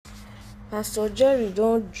Pastor Jerry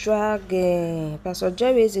don't drag Pastor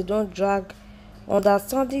Jerry say don't drag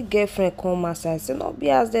understanding girlfriend come aside. Say not be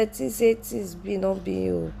as the say it be, not be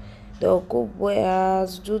you. They'll go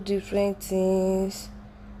boys, do different things,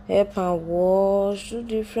 help and wash, do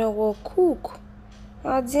different work, cook.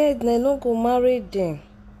 At the end, they no go marry them.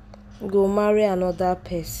 Go marry another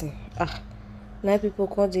person. Now people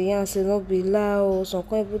come the yarn say no be lie. Some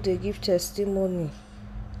people they give testimony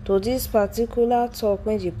to this particular talk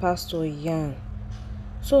when the pastor yarn.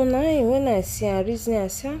 So now when I see a reason, I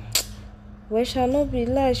say, well, shall not be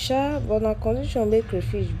lie, sha, but na condition make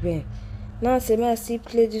crayfish burn. Now say may I still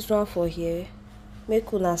play this one for here.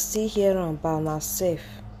 Make una still hear am by na safe.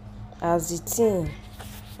 As the thing,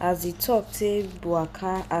 as the talk say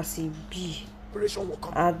Buaka as he be. Will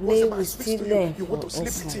come. And may we still learn. You want to sleep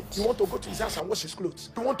with him. You want to go to his house and wash his clothes.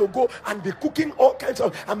 You want to go and be cooking all kinds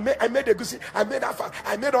of. I made a goosey. I made afa.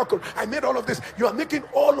 I made okra. I made all of this. You are making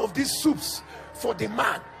all of these soups for the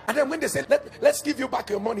man. And then when they say, let's give you back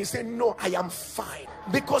your money, say, no, I am fine.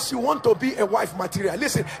 Because you want to be a wife material.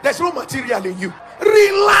 Listen, there's no material in you.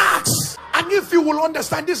 Relax. And if you will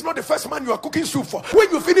understand, this is not the first man you are cooking soup for. When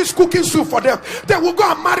you finish cooking soup for them, they will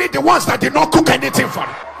go and marry the ones that did not cook anything for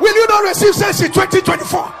them. Will you not receive sense in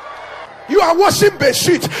 2024? You are washing the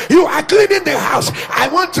sheet. You are cleaning the house. I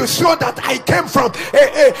want to show that I came from.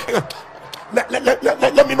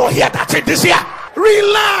 Let me not hear that in this year.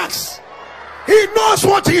 Relax. He knows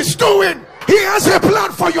what he's doing. He has a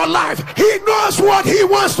plan for your life. He knows what he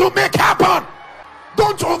wants to make happen.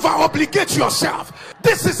 Don't over obligate yourself.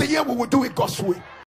 This is the year we will do it God's way.